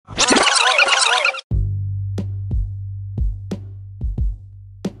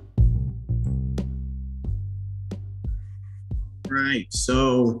right.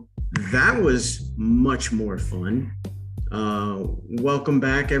 So that was much more fun. Welcome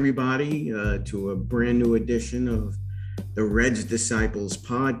back, everybody, to a brand new edition of the Reds Disciples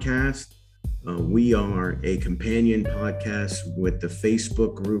podcast. We are a companion podcast with the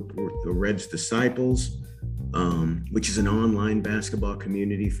Facebook group, the Reds Disciples, which is an online basketball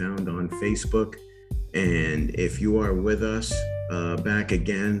community found on Facebook. And if you are with us back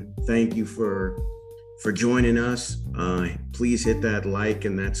again, thank you for joining us. Please hit that like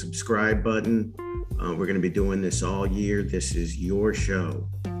and that subscribe button. We're going to be doing this all year. This is your show.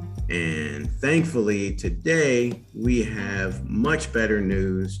 And thankfully, today we have much better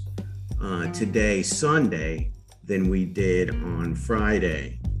news today, Sunday, than we did on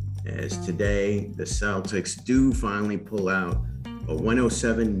Friday. As today, the Celtics do finally pull out a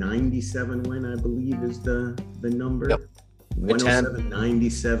 107-97 win, I believe is the number. Yep.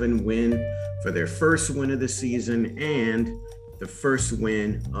 107-97 win for their first win of the season and the first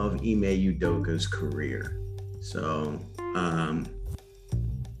win of Ime Udoka's career. So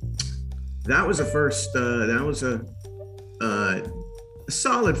that was a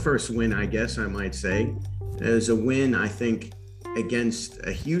solid first win, I guess I might say. It was a win, I think, against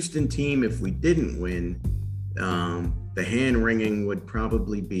a Houston team. If we didn't win, the hand wringing would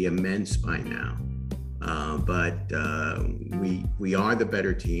probably be immense by now. But we are the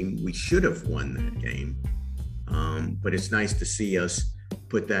better team. We should have won that game. But it's nice to see us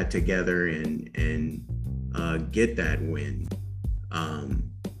put that together and get that win.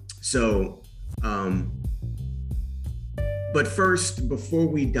 But first, before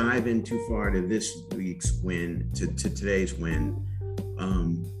we dive in too far to this week's win, to today's win,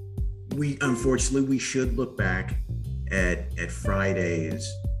 we should look back at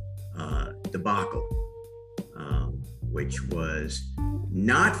Friday's debacle, which was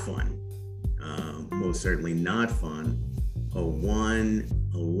not fun. Most certainly not fun. A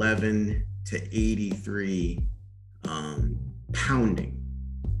 111-83 pounding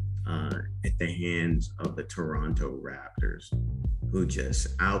at the hands of the Toronto Raptors, who just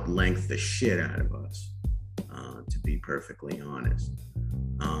outlengthed the shit out of us, to be perfectly honest.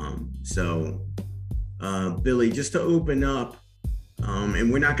 Billy, just to open up,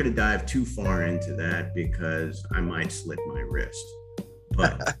 and we're not going to dive too far into that because I might slit my wrist.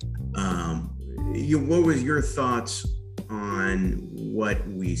 But what was your thoughts on what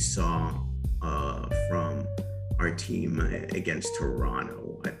we saw from our team against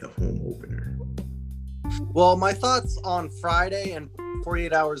Toronto at the home opener? Well, my thoughts on Friday and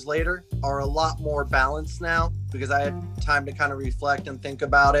 48 hours later are a lot more balanced now because I had time to kind of reflect and think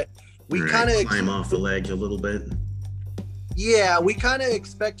about it. We kind of climb off the ledge a little bit. Yeah, we kind of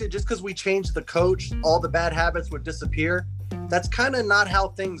expected just because we changed the coach, all the bad habits would disappear. That's kind of not how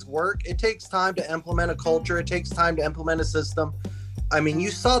things work. It takes time to implement a culture. It takes time to implement a system. I mean,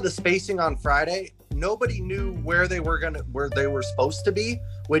 you saw the spacing on Friday. Nobody knew where they were supposed to be,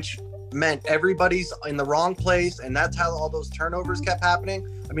 which meant everybody's in the wrong place, and that's how all those turnovers kept happening.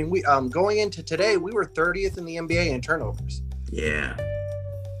 I mean, we going into today, we were 30th in the NBA in turnovers. Yeah.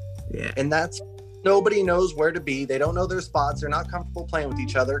 And that's nobody knows where to be. They don't know their spots. They're not comfortable playing with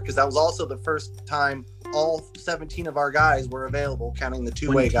each other because that was also the first time all 17 of our guys were available, counting the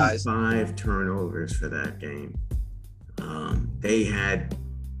two-way guys. 25 turnovers for that game. They had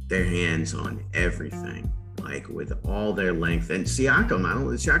their hands on everything, like with all their length. And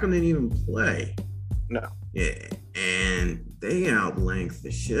Siakam didn't even play. No. Yeah, and they outlengthed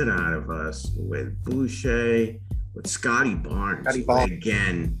the shit out of us with Boucher, with Scotty Barnes.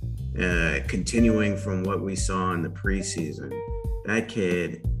 Again, continuing from what we saw in the preseason. That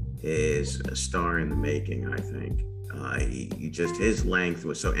kid is a star in the making, I think. His length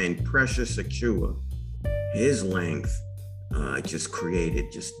was so, and Precious Achiuwa, his length just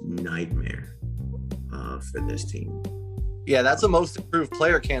created just nightmare for this team. Yeah, that's a most improved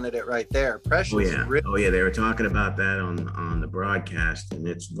player candidate right there. Precious. Oh yeah, they were talking about that on the broadcast, and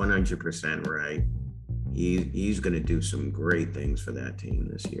it's 100% right. He's going to do some great things for that team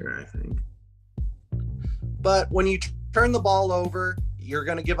this year, I think. But when you turn the ball over, you're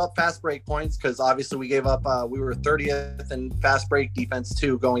going to give up fast break points because obviously we gave up, we were 30th in fast break defense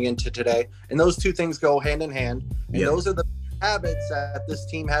too going into today. And those two things go hand in hand. And Those are the habits that this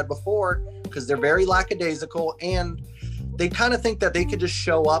team had before because they're very lackadaisical and they kind of think that they could just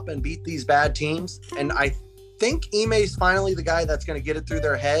show up and beat these bad teams. And I think Ime's finally the guy that's going to get it through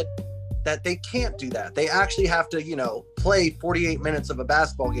their head that they can't do that. They actually have to, play 48 minutes of a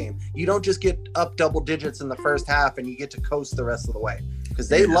basketball game. You don't just get up double digits in the first half and you get to coast the rest of the way because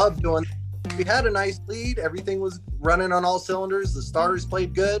they love doing. We had a nice lead. Everything was running on all cylinders. The starters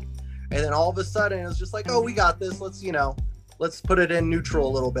played good. And then all of a sudden it was just like, oh, we got this. Let's let's put it in neutral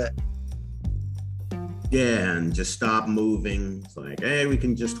a little bit. Yeah, and just stop moving. It's like, hey, we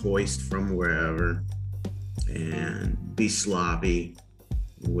can just hoist from wherever and be sloppy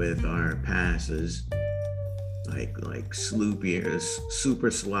with our passes, like sloopy or super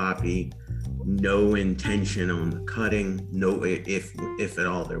sloppy, no intention on the cutting, no, if at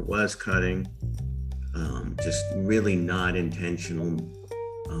all there was cutting, just really not intentional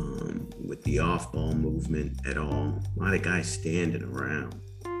with the off-ball movement at all. A lot of guys standing around.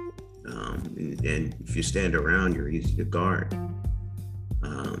 And if you stand around, you're easy to guard.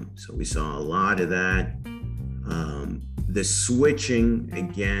 So we saw a lot of that. The switching,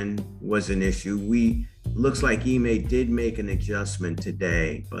 again, was an issue. Looks like Ime did make an adjustment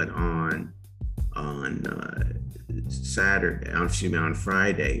today, but on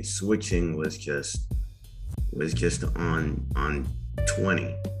Friday, switching was just on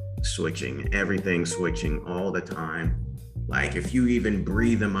 20, switching, everything switching all the time. Like if you even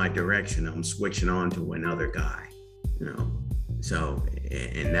breathe in my direction, I'm switching on to another guy, So,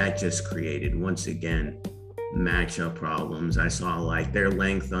 and that just created, once again, matchup problems. I saw like their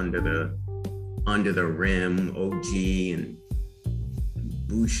length under the rim, OG and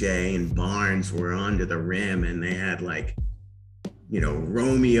Boucher and Barnes were under the rim, and they had like,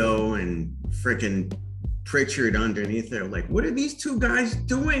 Romeo and frickin' Pritchard underneath there. Like, what are these two guys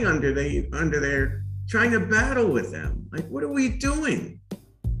doing under there? Trying to battle with them. Like, what are we doing?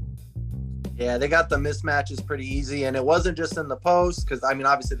 Yeah, they got the mismatches pretty easy, and it wasn't just in the post, because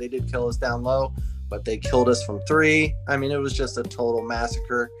obviously they did kill us down low, but they killed us from three. It was just a total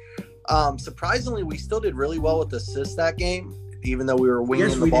massacre. Surprisingly, we still did really well with assists that game, even though we were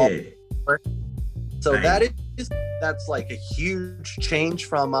winging the ball. Did. So that's like a huge change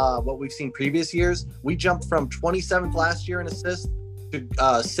from what we've seen previous years. We jumped from 27th last year in assists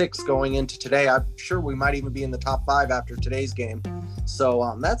to 6 going into today. I'm sure we might even be in the top 5 after today's game.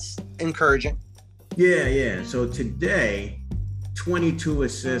 So that's encouraging. Yeah. So today, 22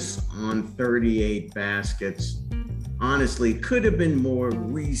 assists on 38 baskets. Honestly, could have been more.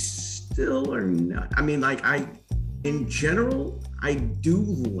 We still are not. In general, I do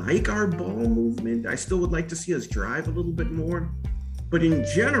like our ball movement. I still would like to see us drive a little bit more. But in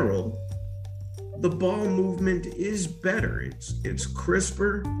general, the ball movement is better. It's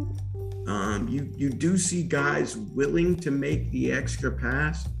crisper. You do see guys willing to make the extra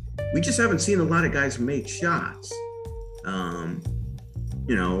pass. We just haven't seen a lot of guys make shots.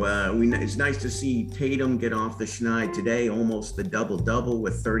 It's nice to see Tatum get off the schneid today, almost the double-double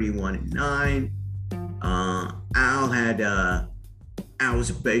with 31 and 9.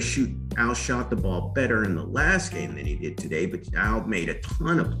 Al shot the ball better in the last game than he did today, but Al made a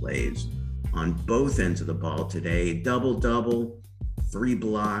ton of plays on both ends of the ball today. Double-double, 3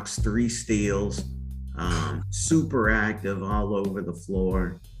 blocks, 3 steals, super active all over the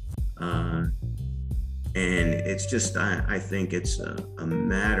floor. And it's just, I think it's a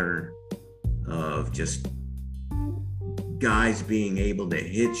matter of just guys being able to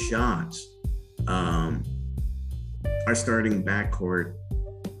hit shots. Our starting backcourt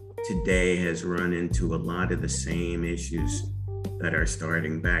today has run into a lot of the same issues that our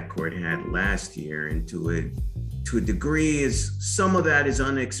starting backcourt had last year, and to a degree, some of that is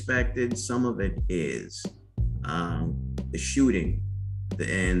unexpected, some of it is the shooting,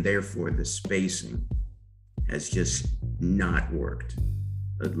 and therefore the spacing has just not worked,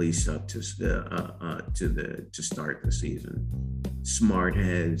 at least up to start the season. Smart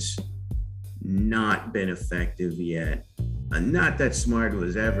has not been effective yet. Not that Smart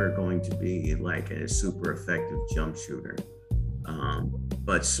was ever going to be like a super effective jump shooter.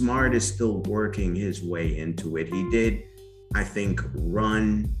 But Smart is still working his way into it. He did, I think,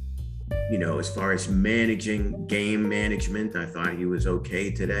 run, as far as game management, I thought he was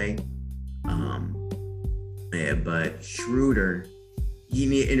okay today. But Schroeder,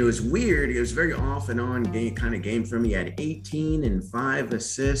 and it was weird. It was very off and on game for him. He had 18 and 5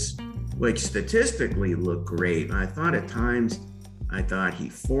 assists, which statistically looked great. I thought at times, he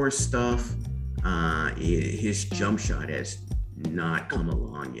forced stuff. His jump shot has not come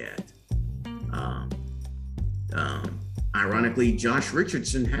along yet. Ironically, Josh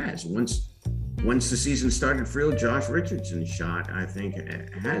Richardson has. Once the season started for real, Josh Richardson's shot, I think,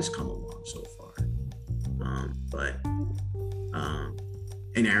 has come along so far.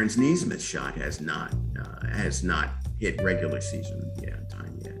 And Aaron Neesmith's shot has not hit regular season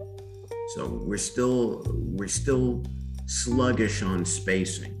time yet. So we're still sluggish on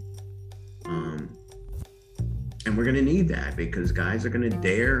spacing. And we're going to need that because guys are going to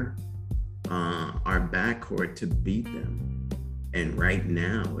dare our backcourt to beat them. And right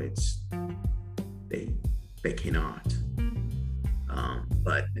now they cannot.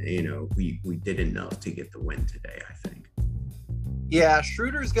 But we did enough to get the win today, I think. Yeah,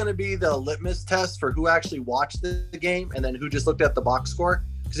 Schroeder's going to be the litmus test for who actually watched the game and then who just looked at the box score.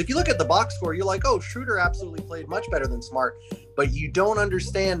 Because if you look at the box score, you're like, oh, Schroeder absolutely played much better than Smart. But you don't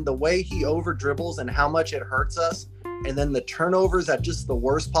understand the way he over dribbles and how much it hurts us. And then the turnovers at just the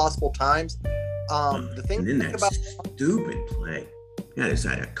worst possible times. The thing about stupid play. Yeah, just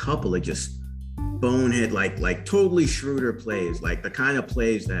had a couple of just bonehead, like totally Schroeder plays, like the kind of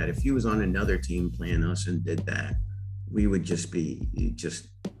plays that if he was on another team playing us and did that, we would just be he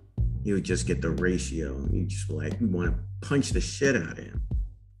would just get the ratio. You just like, we want to punch the shit out of him.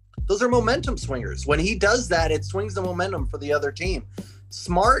 Those are momentum swingers. When he does that, it swings the momentum for the other team.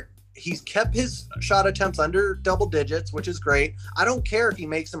 Smart, he's kept his shot attempts under double digits, which is great. I don't care if he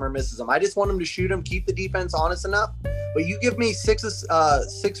makes them or misses them. I just want him to shoot them, keep the defense honest enough. But you give me six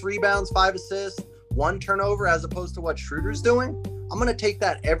rebounds, 5 assists, 1 turnover, as opposed to what Schroeder's doing, I'm going to take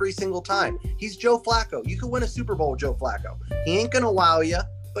that every single time. He's Joe Flacco. You could win a Super Bowl with Joe Flacco. He ain't going to wow you,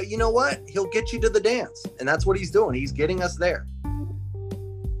 but you know what? He'll get you to the dance. And that's what he's doing. He's getting us there.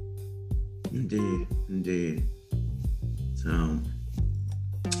 Indeed. So,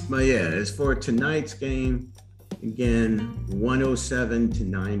 but yeah, as for tonight's game, again,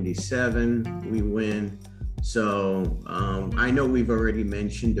 107-97, we win. So I know we've already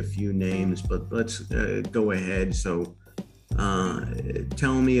mentioned a few names, but let's go ahead. So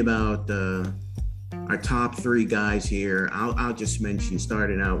tell me about our top 3 guys here. I'll just mention,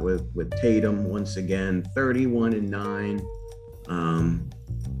 starting out with Tatum once again, 31-9.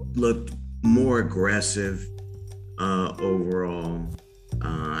 Looked more aggressive overall.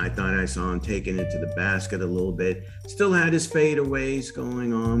 I thought I saw him taking it to the basket a little bit. Still had his fadeaways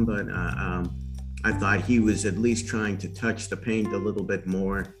going on, but I thought he was at least trying to touch the paint a little bit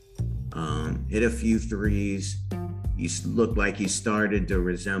more. Hit a few threes. He looked like he started to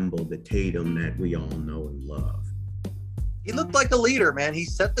resemble the Tatum that we all know and love. He looked like a leader, man. He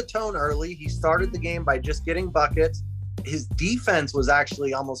set the tone early. He started the game by just getting buckets. His defense was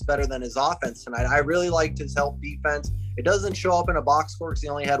actually almost better than his offense tonight. I really liked his help defense. It doesn't show up in a box score because he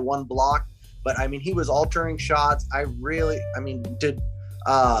only had 1 block. But, I mean, he was altering shots. Did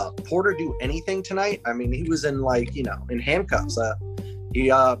Porter do anything tonight? I mean, he was in in handcuffs. He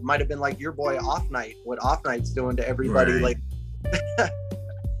might have been like your boy Off Night, what Off Night's doing to everybody. Right.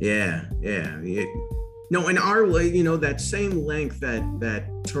 Yeah. No, in our way, that same length that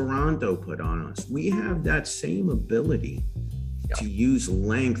Toronto put on us, we have that same ability to use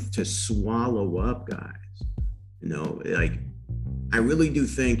length to swallow up guys. I really do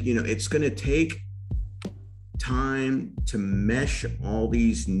think, it's going to take time to mesh all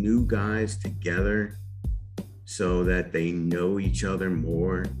these new guys together so that they know each other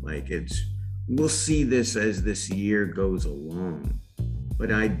more. We'll see this as this year goes along.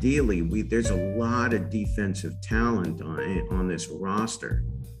 But ideally, there's a lot of defensive talent on this roster,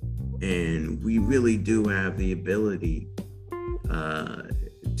 and we really do have the ability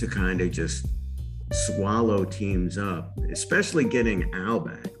to kind of just swallow teams up, especially getting Al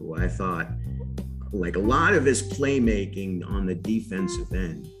back, who I thought, a lot of his playmaking on the defensive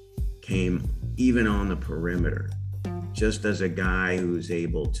end came even on the perimeter, just as a guy who's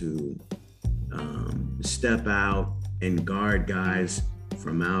able to step out and guard guys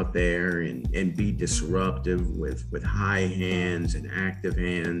from out there and be disruptive with high hands and active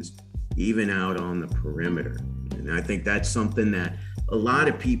hands, even out on the perimeter. And I think that's something that a lot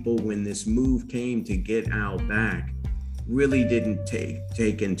of people, when this move came to get Al back, really didn't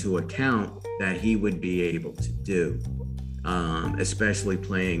take into account that he would be able to do, especially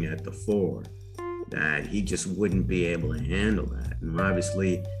playing at the 4, that he just wouldn't be able to handle that. And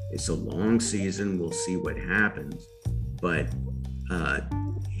obviously, it's a long season. We'll see what happens. But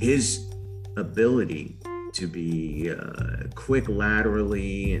his ability to be quick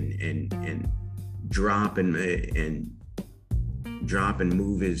laterally and drop and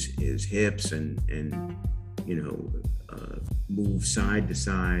move his hips and move side to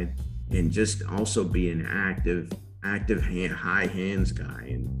side, and just also be an active high hands guy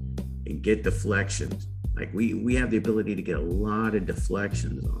and get deflections. We have the ability to get a lot of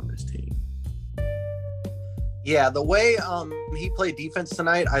deflections on this team. Yeah, the way he played defense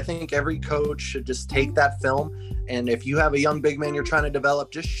tonight, I think every coach should just take that film. And if you have a young big man you're trying to develop,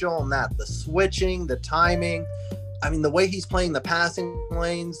 just show him that. The switching, the timing. I mean, the way he's playing the passing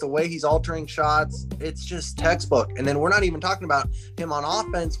lanes, the way he's altering shots, it's just textbook. And then we're not even talking about him on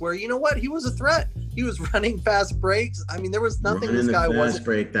offense where, you know what, he was a threat. He was running fast breaks. I mean, there was nothing running this guy wasn't. Fast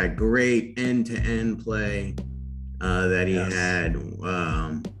break, that great end-to-end play that he had.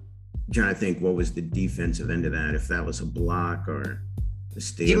 trying to think what was the defensive end of that, if that was a block or a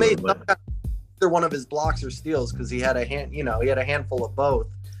steal. He made either one of his blocks or steals because he had a handful of both.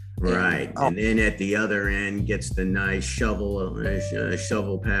 Right. And then at the other end gets the nice shovel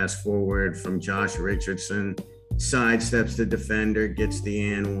pass forward from Josh Richardson, sidesteps the defender, gets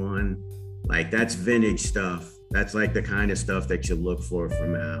the and one. Like, that's vintage stuff. That's like the kind of stuff that you look for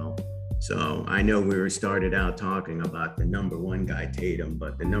from Al. So I know we started out talking about the number one guy, Tatum,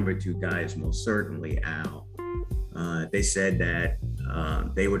 but the number two guy is most certainly Al. They said that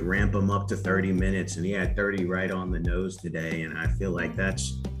they would ramp him up to 30 minutes, and he had 30 right on the nose today. And I feel like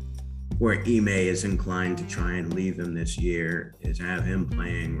that's where Ime is inclined to try and leave him this year, is have him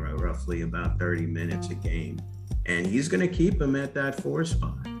playing roughly about 30 minutes a game. And he's going to keep him at that 4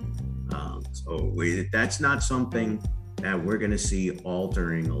 spot. That's not something that we're going to see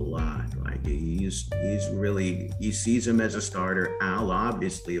altering a lot. Like, he sees him as a starter. Al,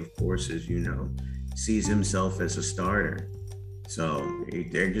 obviously, of course, as you know, sees himself as a starter. So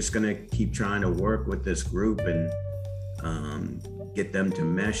they're just going to keep trying to work with this group and get them to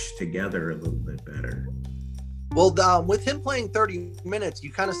mesh together a little bit better. Well, with him playing 30 minutes,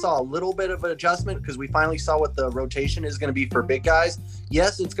 you kind of saw a little bit of an adjustment because we finally saw what the rotation is going to be for big guys.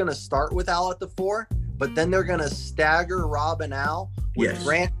 Yes, it's going to start with Al at the 4, but then they're going to stagger Rob and Al with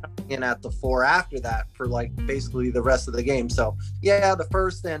Grant in at the 4 after that for like basically the rest of the game. So yeah, the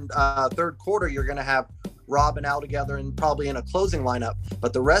first and third quarter, you're going to have Rob and Al together and probably in a closing lineup,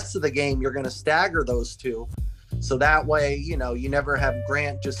 but the rest of the game, you're going to stagger those two. So that way, you never have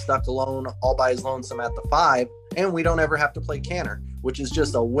Grant just stuck alone all by his lonesome at the 5, and we don't ever have to play Canner, which is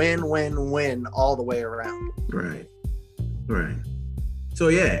just a win-win-win all the way around. Right. So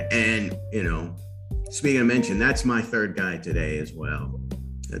yeah, and speaking of mention, that's my third guy today as well.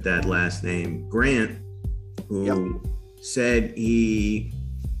 That last name, Grant, who said in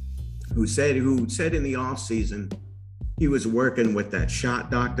the off season he was working with that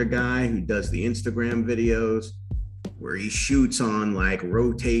shot doctor guy who does the Instagram videos where he shoots on like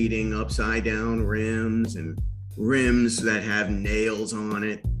rotating upside down rims and rims that have nails on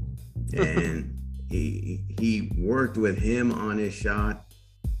it. And he worked with him on his shot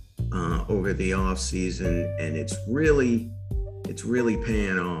over the off season, and it's really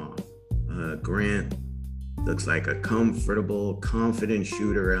paying off. Grant looks like a comfortable, confident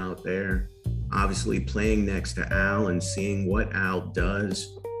shooter out there. Obviously playing next to Al and seeing what Al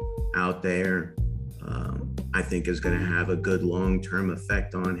does out there, I think is going to have a good long-term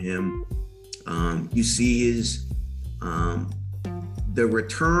effect on him. You see the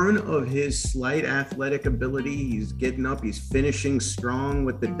return of his slight athletic ability. He's getting up, he's finishing strong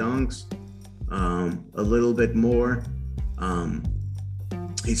with the dunks a little bit more.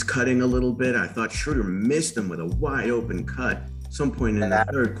 He's cutting a little bit. I thought Schroeder missed him with a wide open cut some point in the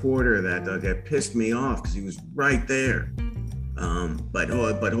third quarter that pissed me off because he was right there. But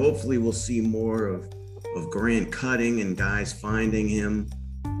hopefully we'll see more of Grant cutting and guys finding him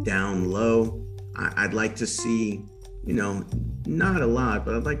down low. I'd like to see, not a lot,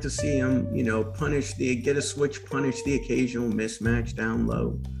 but I'd like to see him, get a switch, punish the occasional mismatch down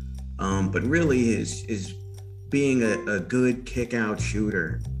low. But really his being a good kick out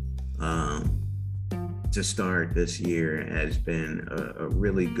shooter to start this year has been a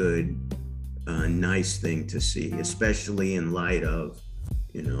really good, nice thing to see, especially in light of,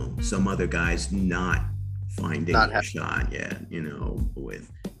 some other guys not finding a shot yet,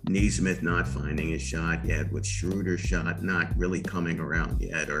 with Nesmith not finding his shot yet, with Schroeder's shot not really coming around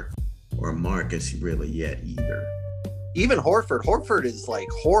yet, or Marcus really yet either. Even Horford is like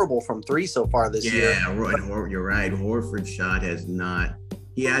horrible from 3 so far this year. Yeah, you're right. Horford's shot has not.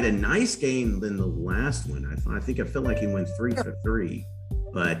 He had a nice game in the last one. I felt like he went 3 for 3,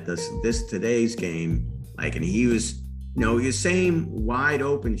 but this today's game, and he was, his same wide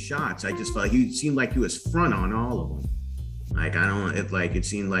open shots. I just felt he seemed like he was front on all of them. It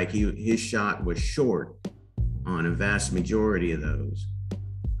seemed like his shot was short on a vast majority of those.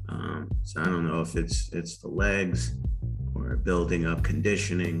 So I don't know if it's the legs or building up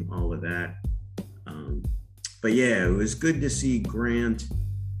conditioning, all of that. But yeah, it was good to see Grant.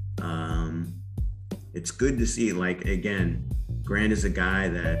 It's good to see, again, Grant is a guy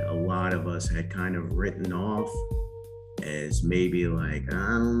that a lot of us had kind of written off as maybe I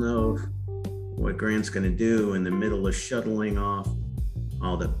don't know what Grant's going to do in the middle of shuttling off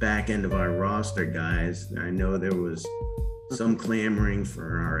all the back end of our roster guys. I know there was some clamoring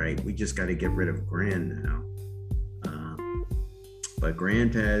for, all right, we just got to get rid of Grant now. But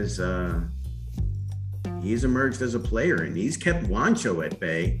Grant has, he's emerged as a player, and he's kept Juancho at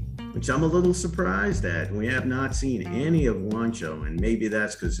bay. which I'm a little surprised at. We have not seen any of Juancho, and maybe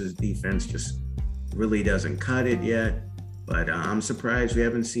that's because his defense just really doesn't cut it yet. But I'm surprised we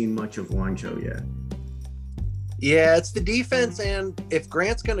haven't seen much of Juancho yet. Yeah, it's the defense, and if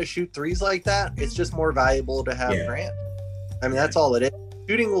Grant's going to shoot threes like that, it's just more valuable to have Grant. I mean, that's all it is.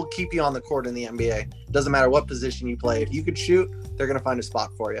 Shooting will keep you on the court in the NBA. Doesn't matter what position you play. If you could shoot, they're going to find a spot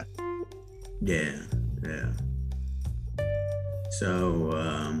for you. Yeah.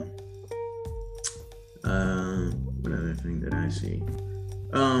 So, what other thing did I see?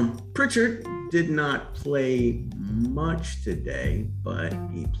 Pritchard did not play much today, but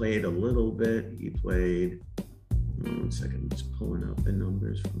he played a little bit. He played, one second, I'm just pulling up the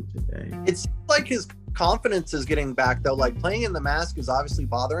numbers from today. It's like his confidence is getting back, though. Like, playing in the mask is obviously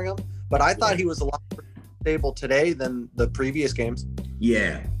bothering him, but I thought he was a lot more stable today than the previous games.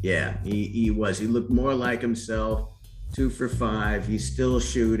 Yeah, he was. He looked more like himself. 2 for 5. He's still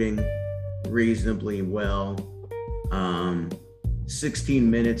shooting reasonably well. 16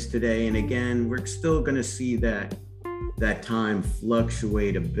 minutes today, and again, we're still going to see that time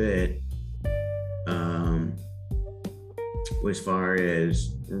fluctuate a bit as far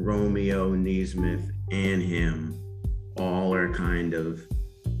as Romeo, Nesmith, and him all are kind of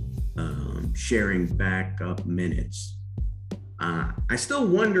sharing backup minutes. I still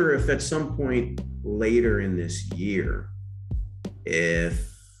wonder if at some point later in this year,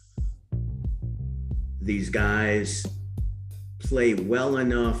 if these guys play well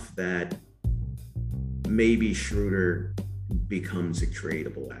enough that maybe Schroeder becomes a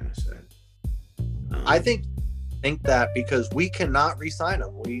tradable asset. I think that because we cannot re-sign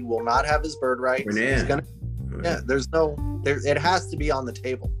him. We will not have his bird rights. He's gonna, it has to be on the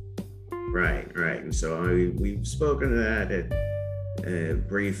table. Right. And so we've spoken to that at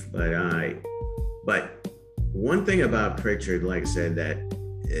brief, but one thing about Pritchard, like I said, that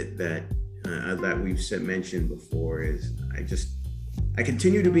we've mentioned before is I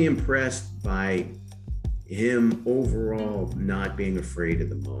continue to be impressed by him overall not being afraid of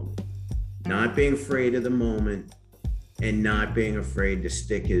the moment, and not being afraid to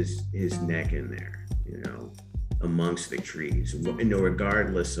stick his neck in there, amongst the trees,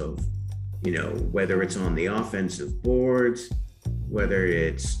 regardless of, whether it's on the offensive boards, whether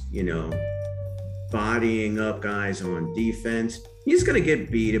it's, bodying up guys on defense. He's going to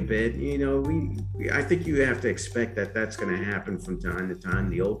get beat a bit. I think you have to expect that that's going to happen from time to time.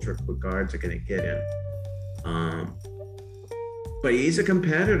 The ultra quick guards are going to get him. But he's a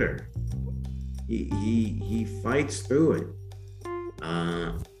competitor. He fights through it.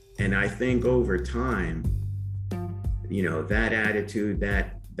 And I think over time, that attitude,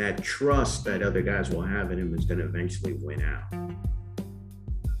 that trust that other guys will have in him is going to eventually win out.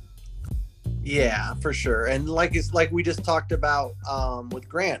 Yeah, for sure. And like we just talked about with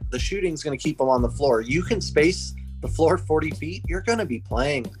Grant, the shooting's going to keep him on the floor. You can space the floor 40 feet, you're going to be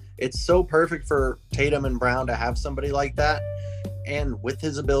playing. It's so perfect for Tatum and Brown to have somebody like that. And with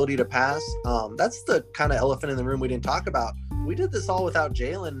his ability to pass, that's the kind of elephant in the room we didn't talk about. We did this all without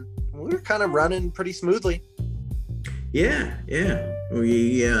Jalen. We were kind of running pretty smoothly. Yeah.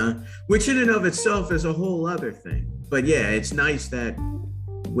 Which in and of itself is a whole other thing. But yeah, it's nice that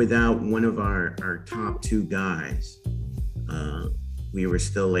without one of our top two guys, we were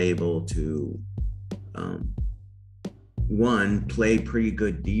still able to, one, play pretty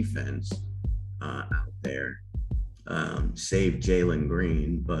good defense out there, save Jalen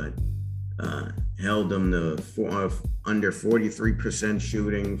Green, but held them to under 43%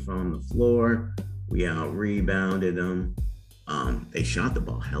 shooting from the floor. We out-rebounded them. They shot the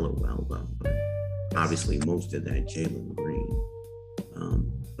ball hella well, though, but obviously most of that Jalen Green.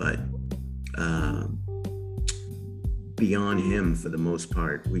 But beyond him, for the most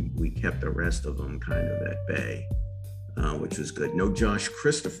part, we kept the rest of them kind of at bay, which was good. No Josh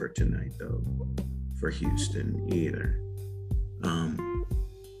Christopher tonight, though, for Houston either.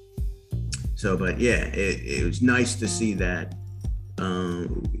 But yeah, it was nice to see that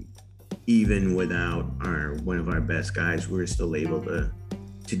even without one of our best guys, we were still able to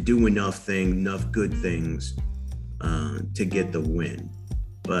do enough good things to get the win.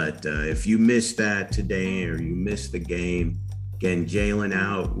 But if you missed that today, or you missed the game, again, Jalen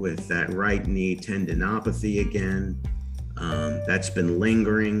out with that right knee tendinopathy again. That's been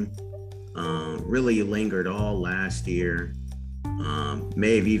lingering, really lingered all last year.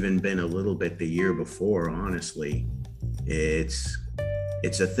 May have even been a little bit the year before, honestly. It's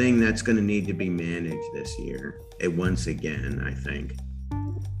a thing that's going to need to be managed this year. Once again, I think.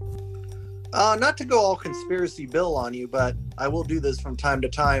 Not to go all conspiracy Bill on you, but I will do this from time to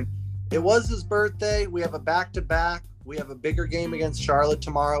time. It was his birthday. We have a back-to-back We have a bigger game against Charlotte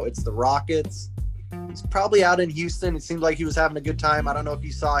tomorrow. It's the Rockets. He's probably out in Houston. It seemed like he was having a good time. I don't know if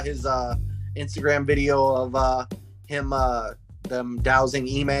you saw his Instagram video of him them dousing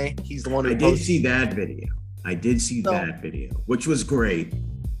Ime. He's the one who I did see that video. Which was great.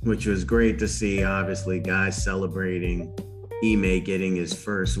 Which was great to see, obviously, guys celebrating Ime getting his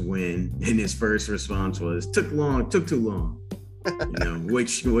first win, and his first response was, took too long.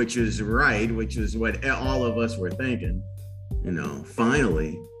 Which is right, which is what all of us were thinking,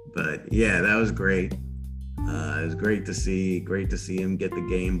 finally. But yeah, that was great. It was great to see him get the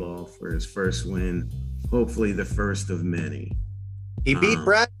game ball for his first win, hopefully the first of many. He beat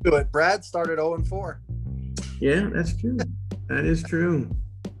Brad to it. Brad started 0-4. Yeah, that's true. That is true.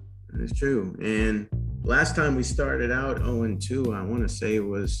 And last time we started out 0-2, I want to say it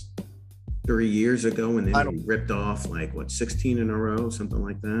was 3 years ago, and then we ripped off 16 in a row, something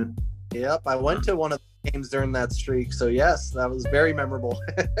like that. Yep, I went to one of the games during that streak, so yes, that was very memorable.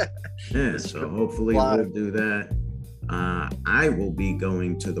 Yeah, so hopefully we'll do that. I will be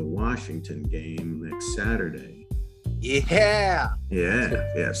going to the Washington game next Saturday. Yeah.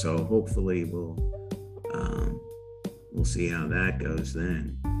 So hopefully we'll see how that goes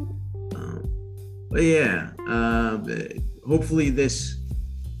then. But yeah, hopefully this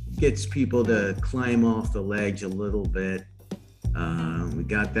gets people to climb off the ledge a little bit. We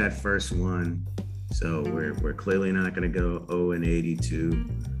got that first one, so we're clearly not going to go 0-82,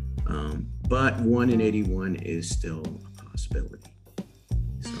 but 1-81 is still a possibility.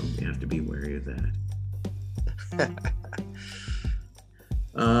 So we have to be wary of that.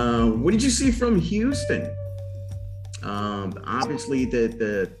 What did you see from Houston? Obviously,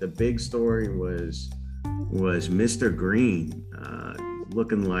 the big story was Mr. Green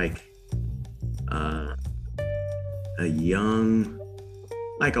looking like a young,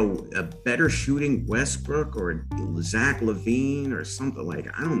 a better shooting Westbrook or Zach LaVine or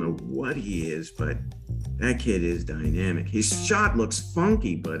something. I don't know what he is, but that kid is dynamic. His shot looks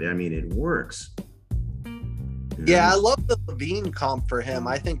funky, but I mean, it works. Yeah, I love the LaVine comp for him.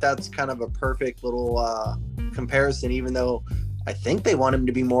 I think that's kind of a perfect little comparison, even though I think they want him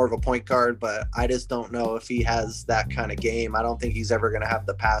to be more of a point guard, but I just don't know if he has that kind of game. I don't think he's ever going to have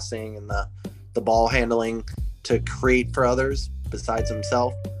the passing and the ball handling to create for others besides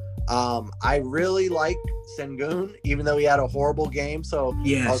himself. I really like Sengun, even though he had a horrible game. So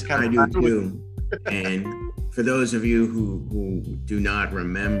yes, I do too. And for those of you who do not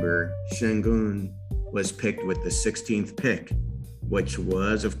remember, Sengun was picked with the 16th pick, which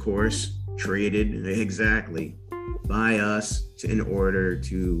was, of course, traded by us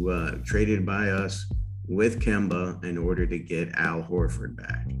traded by us with Kemba in order to get Al Horford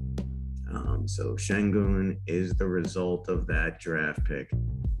back. So Sengun is the result of that draft pick.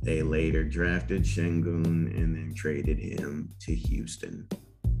 They later drafted Sengun and then traded him to Houston.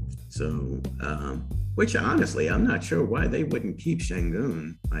 So, which honestly, I'm not sure why they wouldn't keep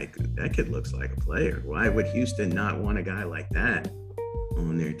Sengun. That kid looks like a player. Why would Houston not want a guy like that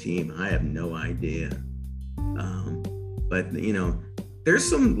on their team? I have no idea. But there's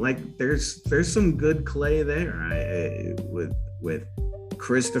some good clay there. With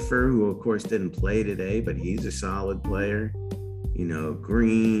Christopher, who of course didn't play today, but he's a solid player.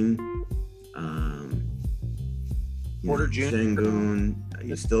 Green, Porter Jr. Sengun.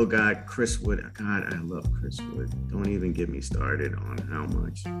 You still got Chris Wood. God, I love Chris Wood. Don't even get me started on how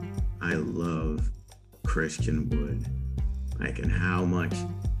much I love Christian Wood. And how much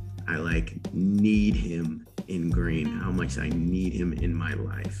I need him in Green, how much I need him in my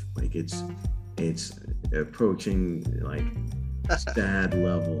life. It's approaching sad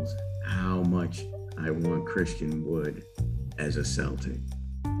levels how much I want Christian Wood as a Celtic.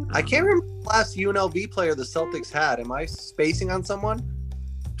 I can't remember the last UNLV player the Celtics had. Am I spacing on someone?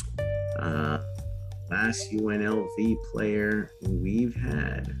 Last UNLV player we've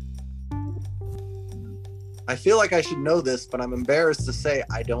had. I feel like I should know this, but I'm embarrassed to say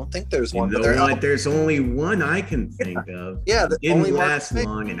I don't think there's one. There's only one I can think of. Yeah, it didn't last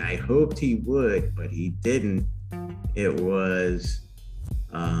long, and I hoped he would, but he didn't. It was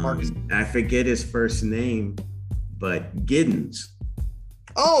Marcus. I forget his first name, but Giddens.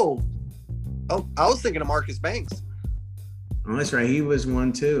 Oh, I was thinking of Marcus Banks. Oh, that's right. He was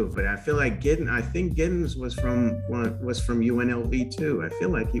one too, but I feel like Giddens was from UNLV too. I feel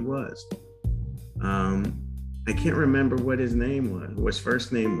like he was. I can't remember what his name was. What his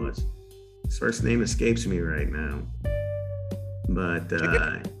first name was. His first name escapes me right now. But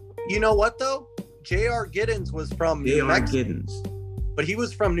you know what though? J.R. Giddens was from New Mexico. Giddens. But he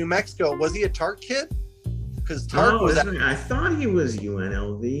was from New Mexico. Was he a Tart kid? Because Tart was. I thought he was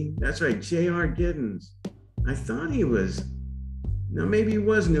UNLV. That's right, J.R. Giddens. I thought he was. No, maybe he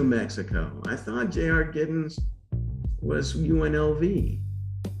was New Mexico. I thought J.R. Giddens was UNLV.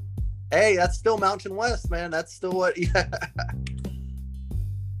 Hey, that's still Mountain West, man. That's still what. Yeah.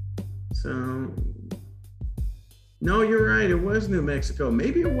 So, no, you're right. It was New Mexico.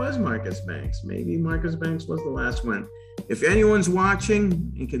 Maybe it was Marcus Banks. Maybe Marcus Banks was the last one. If anyone's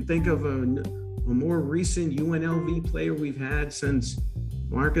watching and can think of a more recent UNLV player we've had since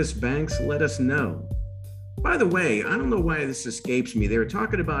Marcus Banks, let us know. By the way, I don't know why this escapes me. They were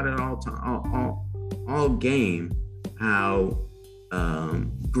talking about it all game, how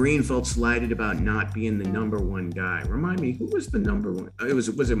Green felt slighted about not being the number one guy. Remind me, who was the number one?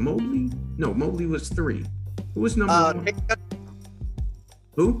 Was it Mobley? No, Mobley was 3. Who was number one?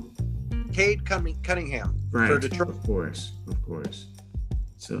 Who? Cade Cunningham. Right, for Detroit. Of course.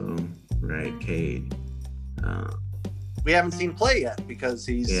 So, right, Cade. We haven't seen play yet because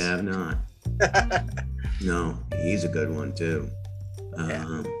he's. Yeah, I've not. No, he's a good one too.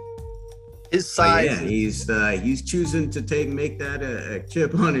 Yeah. His size. Yeah, he's choosing to make that a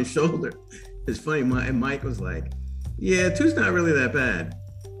chip on his shoulder. It's funny. Mike was like, "Yeah, 2's not really that bad."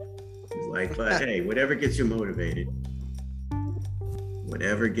 He's like, "But hey, whatever gets you motivated.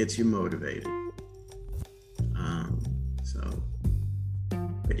 Whatever gets you motivated."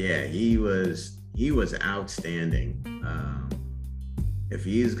 But yeah, he was outstanding. If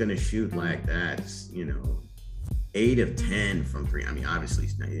he's gonna shoot like that, 8 of 10 from 3. I mean, obviously,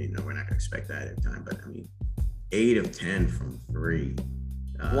 we're not gonna expect that every time, but I mean, 8 of 10 from 3.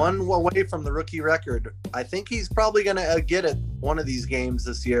 One away from the rookie record. I think he's probably gonna get it one of these games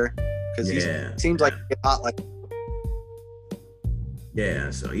this year because he seems like hot like. Yeah,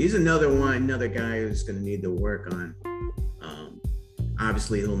 so he's another guy who's gonna need to work on.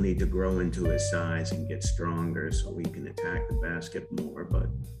 Obviously, he'll need to grow into his size and get stronger so he can attack the basket more. But,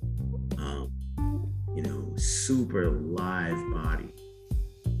 super live body,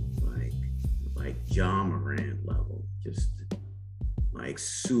 like Ja Morant level, just like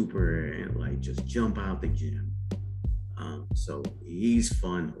super, like just jump out the gym. So he's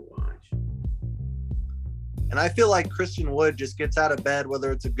fun to watch. And I feel like Christian Wood just gets out of bed,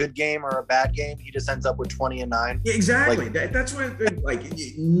 whether it's a good game or a bad game. He just ends up with 20 and 9. Yeah, exactly. That's why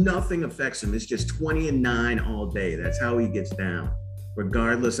nothing affects him. It's just 20 and 9 all day. That's how he gets down,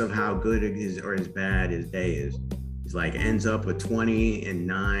 regardless of how good his or as bad his day is. He's like ends up with 20 and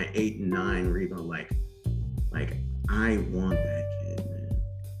 9, 8 and 9 rebound. Like I want that kid, man.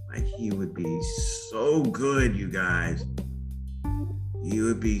 Like he would be so good, you guys. He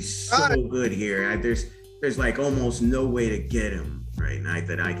would be so good here. There's like almost no way to get him right now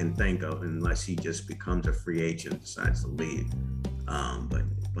that I can think of unless he just becomes a free agent and decides to leave. But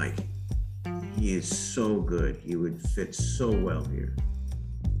like he is so good. He would fit so well here.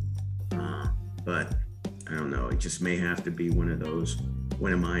 But I don't know. It just may have to be one of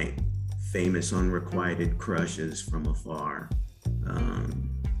my famous unrequited crushes from afar.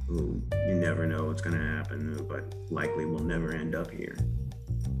 Who you never know what's going to happen, but likely will never end up here.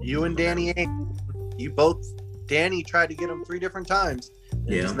 You and Danny Ainge. Danny tried to get him 3 different times.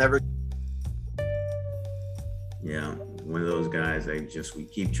 Yeah. Just never. Yeah. One of those guys we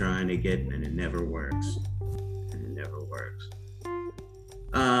keep trying to get and it never works.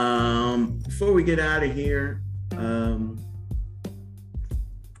 Before we get out of here, I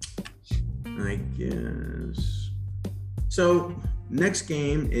guess. So next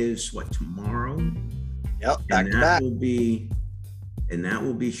game is tomorrow? Yep, back to back. That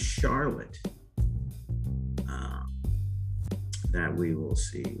will be Charlotte. That we will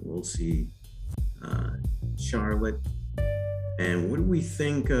see. We'll see Charlotte. And what do we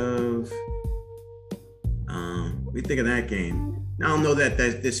think of? That game? Now, I don't know that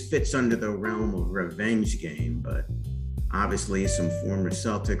this fits under the realm of revenge game, but obviously some former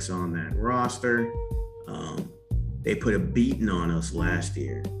Celtics on that roster. They put a beating on us last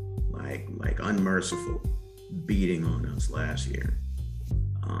year, like unmerciful beating on us last year.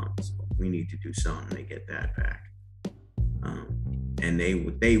 So we need to do something to get that back. And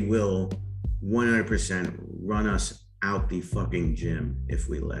they will 100% run us out the fucking gym if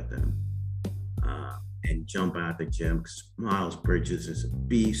we let them. And jump out the gym because Miles Bridges is a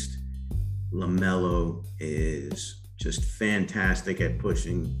beast. LaMelo is just fantastic at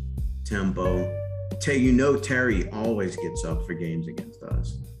pushing tempo. Terry always gets up for games against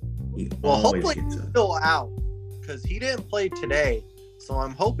us. Hopefully he's still out because he didn't play today. So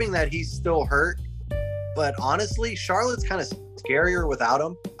I'm hoping that he's still hurt. But honestly, Charlotte's kind of scarier without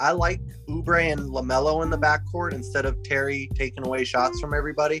him. I like Oubre and LaMelo in the backcourt instead of Terry taking away shots from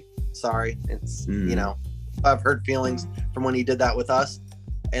everybody. Sorry. It's, I've hurt feelings from when he did that with us.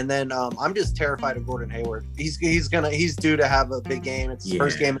 And then I'm just terrified of Gordon Hayward. He's due to have a big game. It's his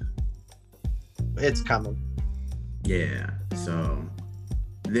first game. It's coming. Yeah. So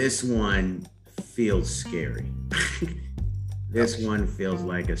this one feels scary. This one feels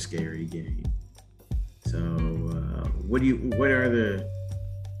like a scary game. So what are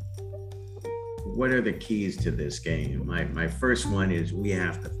the keys to this game? My first one is we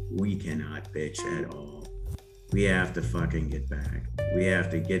cannot bitch at all. We have to fucking get back. We have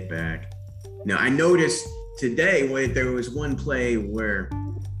to get back. Now I noticed today there was one play where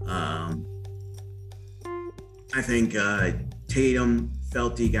I think Tatum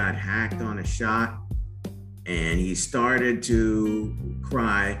felt he got hacked on a shot and he started to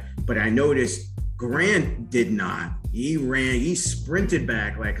cry, but I noticed Grant did not. He sprinted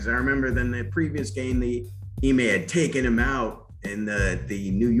back, because I remember then the previous game he may have taken him out in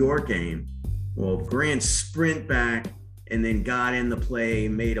the New York game. Well, Grant sprint back and then got in the play,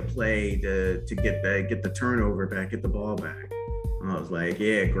 made a play to get the turnover back, get the ball back. I was like,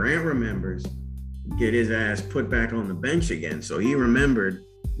 yeah, Grant remembers. Get his ass put back on the bench again. So he remembered.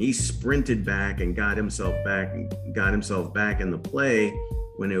 He sprinted back and got himself back in the play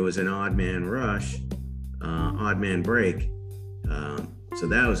when it was an odd man rush, odd man break. So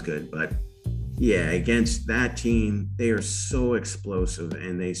that was good. But yeah, against that team, they are so explosive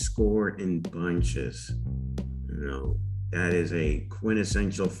and they score in bunches. That is a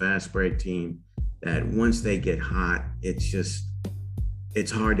quintessential fast break team that once they get hot,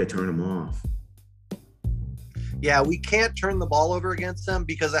 it's hard to turn them off. Yeah, we can't turn the ball over against them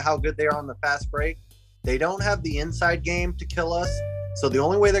because of how good they are on the fast break. They don't have the inside game to kill us. So the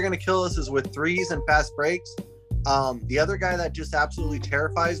only way they're going to kill us is with threes and fast breaks. The other guy that just absolutely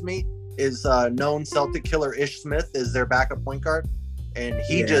terrifies me is known Celtic killer Ish Smith is their backup point guard. And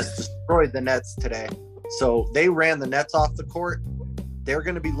he just destroyed the Nets today. So they ran the Nets off the court. They're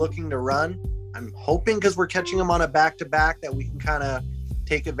going to be looking to run. I'm hoping because we're catching them on a back-to-back that we can kind of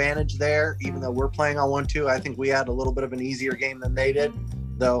take advantage there, even though we're playing on 1-2. I think we had a little bit of an easier game than they did,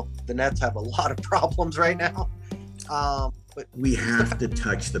 though the Nets have a lot of problems right now. But we have to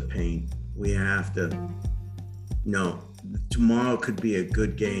touch the paint. We have to. No, tomorrow could be a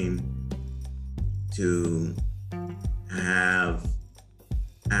good game to have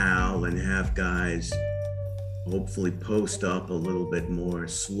Al and have guys hopefully post up a little bit more,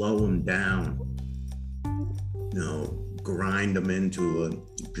 slow them down, grind them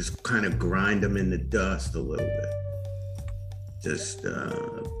just kind of grind them in the dust a little bit. Just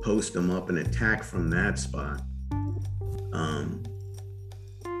post them up and attack from that spot. And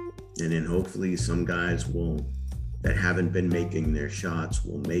then hopefully some guys that haven't been making their shots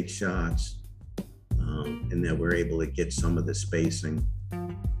will make shots. And that we're able to get some of the spacing.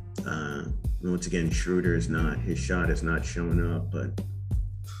 Once again, his shot is not showing up, but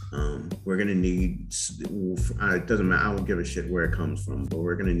we're going to need, it doesn't matter, I don't give a shit where it comes from, but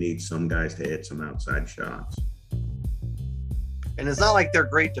we're going to need some guys to hit some outside shots. And it's not like they're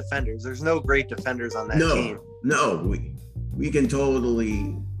great defenders. There's no great defenders on that team. No, we can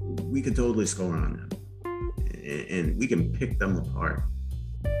totally score on them. And we can pick them apart.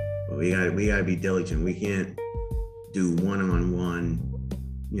 But we gotta be diligent. We can't do one-on-one,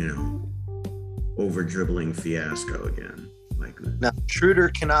 over dribbling fiasco again. Now, Schroeder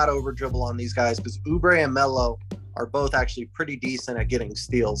cannot over dribble on these guys because Oubre and Melo are both actually pretty decent at getting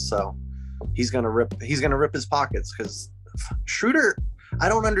steals. So he's gonna rip his pockets because Schroeder, I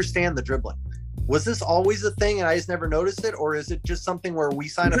don't understand the dribbling. Was this always a thing and I just never noticed it, or is it just something where we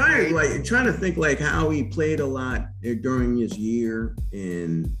sign up? Trying to think how he played a lot during his year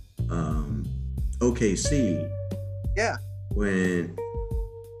in OKC. Yeah. And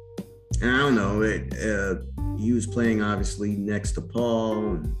I don't know, he was playing obviously next to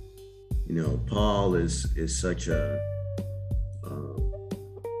Paul, and Paul is such a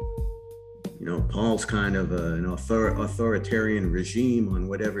Paul's kind of an authoritarian regime on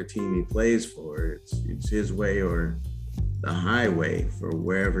whatever team he plays for. It's his way or the highway for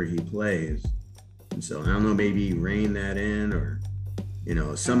wherever he plays. And so I don't know, maybe he reined that in, or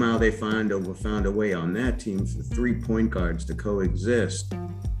somehow they found a way on that team for 3 point guards to coexist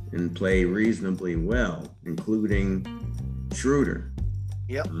and play reasonably well, including Schroeder.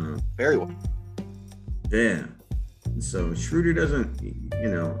 Yep, very well. Yeah. So Schroeder doesn't,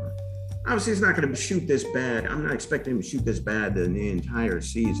 obviously he's not going to shoot this bad. I'm not expecting him to shoot this bad the entire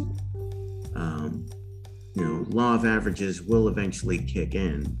season. Law of averages will eventually kick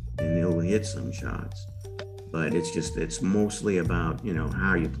in and he'll hit some shots. But it's mostly about,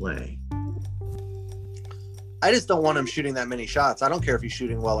 how you play. I just don't want him shooting that many shots. I don't care if he's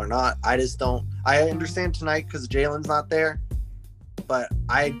shooting well or not. I understand tonight because Jalen's not there. but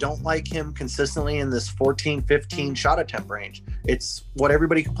I don't like him consistently in this 14, 15 shot attempt range. It's what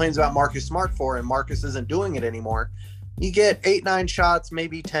everybody complains about Marcus Smart for, and Marcus isn't doing it anymore. You get 8, 9 shots,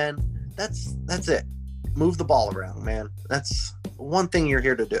 maybe 10. That's it. Move the ball around, man. That's one thing you're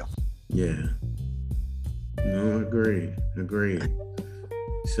here to do. Yeah. No, agreed.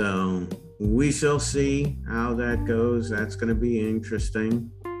 So we shall see how that goes. That's going to be interesting.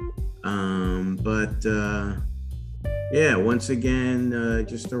 Yeah, once again,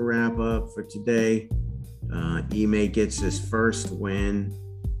 just to wrap up for today, Ime gets his first win.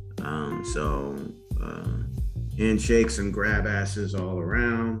 Handshakes and grab asses all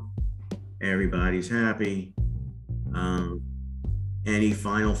around. Everybody's happy. Any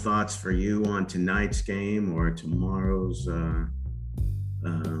final thoughts for you on tonight's game or tomorrow's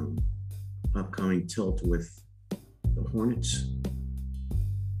upcoming tilt with the Hornets?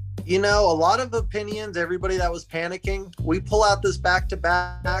 A lot of opinions, everybody that was panicking. We pull out this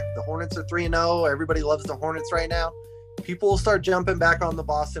back-to-back. The Hornets are 3-0. Everybody loves the Hornets right now. People will start jumping back on the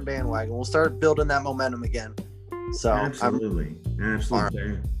Boston bandwagon. We'll start building that momentum again. So Absolutely.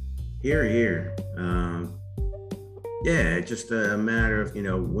 Here. Just a matter of,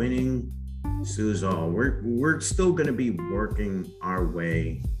 winning sues all. We're still going to be working our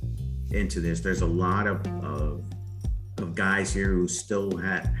way into this. There's a lot of guys here who still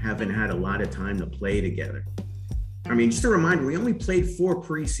haven't had a lot of time to play together. I mean, just a reminder, we only played 4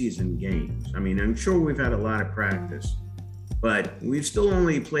 preseason games. I mean, I'm sure we've had a lot of practice, but we've still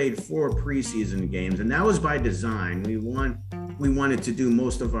only played 4 preseason games, and that was by design. We wanted to do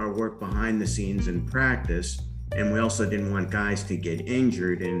most of our work behind the scenes in practice, and we also didn't want guys to get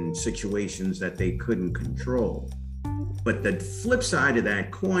injured in situations that they couldn't control. But the flip side of that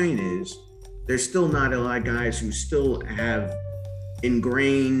coin is there's still not a lot of guys who still have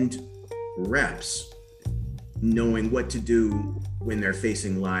ingrained reps knowing what to do when they're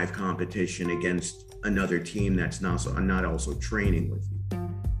facing live competition against another team that's not also training with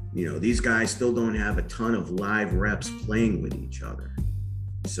you. These guys still don't have a ton of live reps playing with each other.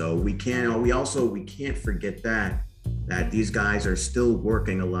 So we can't forget that these guys are still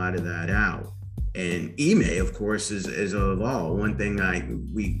working a lot of that out. And Ime, of course, is of all. One thing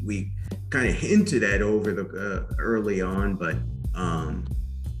we kind of hinted at over the early on, but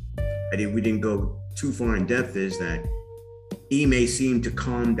we didn't go too far in depth, is that Ime seemed to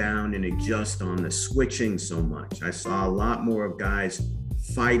calm down and adjust on the switching so much. I saw a lot more of guys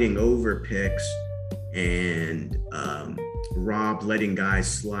fighting over picks and Rob letting guys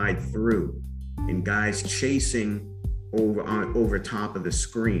slide through and guys chasing over top of the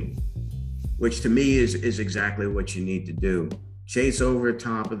screen, which to me is exactly what you need to do. Chase over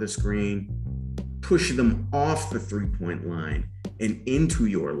top of the screen, push them off the 3-point line and into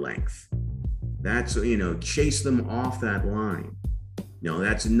your length. That's, chase them off that line.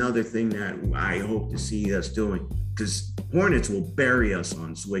 That's another thing that I hope to see us doing, because Hornets will bury us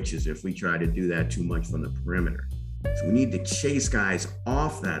on switches if we try to do that too much from the perimeter. So we need to chase guys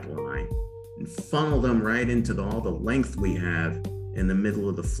off that line and funnel them right into all the length we have in the middle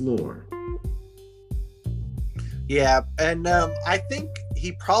of the floor. Yeah, and I think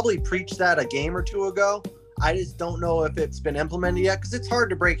he probably preached that a game or two ago. I just don't know if it's been implemented yet, because it's hard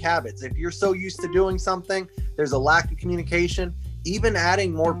to break habits. If you're so used to doing something, there's a lack of communication. Even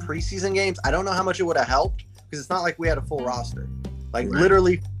adding more preseason games, I don't know how much it would have helped, because it's not like we had a full roster.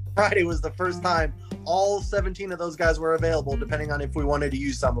 Literally, Friday was the first time all 17 of those guys were available, depending on if we wanted to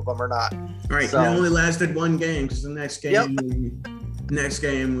use some of them or not. Right, so, it only lasted one game, because the next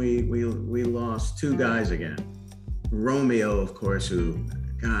game, we lost 2 guys again. Romeo, of course, who,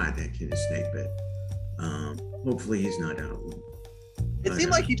 God, that kid is snake bit. Hopefully he's not out. It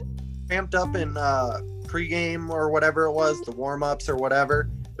seemed like he just ramped up in pregame or whatever it was, the warm-ups or whatever.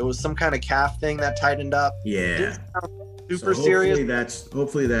 It was some kind of calf thing that tightened up. Yeah. Super serious.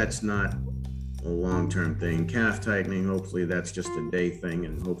 Hopefully that's not a long-term thing. Calf tightening, hopefully that's just a day thing,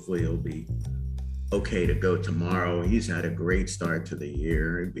 and hopefully he'll be okay to go tomorrow. He's had a great start to the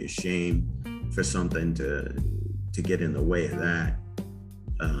year. It'd be a shame for something to get in the way of that.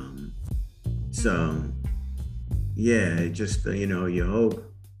 You hope,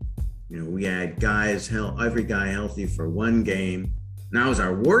 we had every guy healthy for one game. Now it was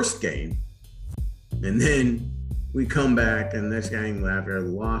our worst game. And then we come back, and this game, after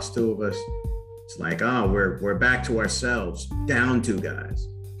lost 2 of us, it's like, we're back to ourselves, down 2 guys.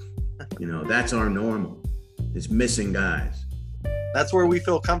 That's our normal. It's missing guys. That's where we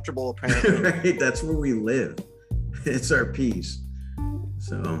feel comfortable, apparently. Right? That's where we live. It's our peace.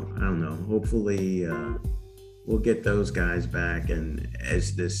 So I don't know. Hopefully we'll get those guys back. And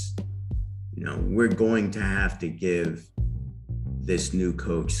as this, we're going to have to give this new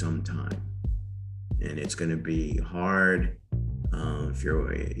coach some time. And it's going to be hard. If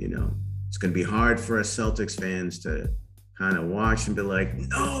you're, it's going to be hard for us Celtics fans to kind of watch and be like,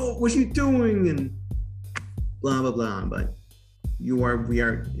 no, what are you doing? And blah, blah, blah. But we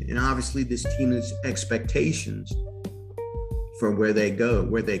are, and obviously this team has expectations for where they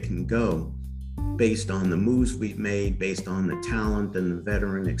can go based on the moves we've made, based on the talent and the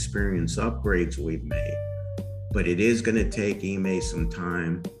veteran experience upgrades we've made. But it is going to take Ime some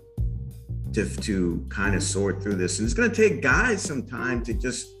time to kind of sort through this. And it's going to take guys some time to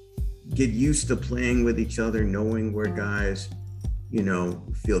just get used to playing with each other, knowing where guys,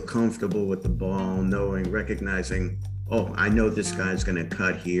 feel comfortable with the ball, recognizing, oh, I know this guy's going to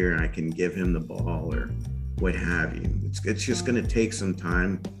cut here. I can give him the ball or what have you. It's just going to take some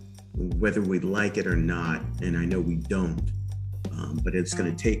time, whether we like it or not. And I know we don't, but it's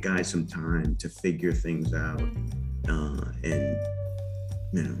going to take guys some time to figure things out and,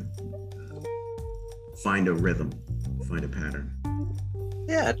 find a rhythm, find a pattern.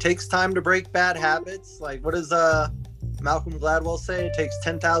 Yeah, it takes time to break bad habits. Like, what does Malcolm Gladwell say? It takes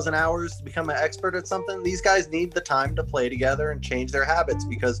 10,000 hours to become an expert at something. These guys need the time to play together and change their habits,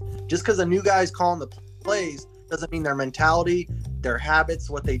 because just because a new guy's calling the plays doesn't mean their mentality, their habits,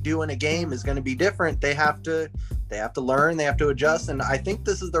 what they do in a game is going to be different. They have to learn, they have to adjust. And I think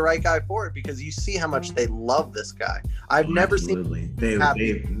this is the right guy for it, because you see how much they love this guy. I've never seen they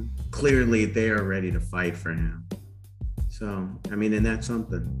clearly they are ready to fight for him. So, and that's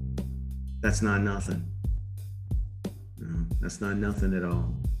something. That's not nothing. No, that's not nothing at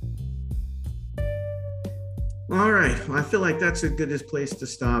all. All right. Well, I feel like that's as good a place to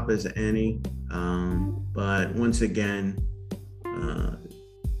stop as any. But once again,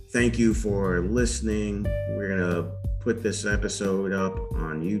 thank you for listening. We're going to put this episode up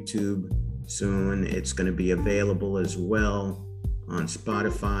on YouTube soon. It's going to be available as well on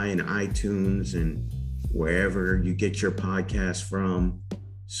Spotify and iTunes and wherever you get your podcast from.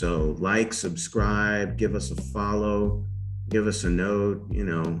 So subscribe, give us a follow, give us a note,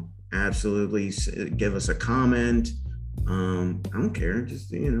 absolutely give us a comment. I don't care.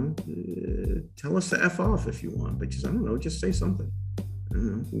 Just, tell us to F off if you want, but just say something.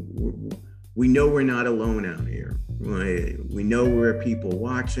 We know we're not alone out here. We know there are people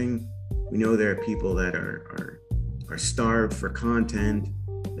watching. We know there are people that are starved for content,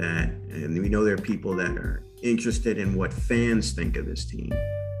 and we know there are people that are interested in what fans think of this team,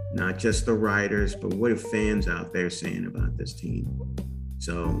 not just the writers, but what are fans out there saying about this team.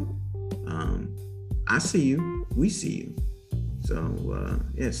 So I see you, we see you. So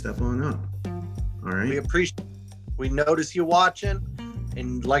step on up. All right. We notice you watching,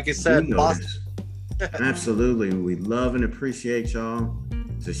 and like I said, Boston. Absolutely, we love and appreciate y'all.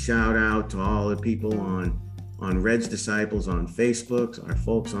 It's a shout out to all the people on Reds Disciples on Facebook, our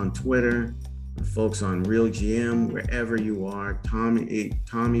folks on Twitter, our folks on Real GM, wherever you are,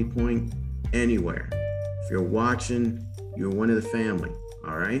 Tommy Point, anywhere. If you're watching, you're one of the family.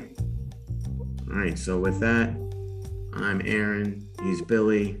 All right. All right. So with that, I'm Aaron. He's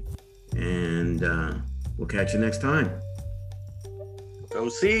Billy, and we'll catch you next time. Go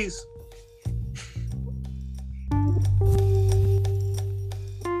Seas.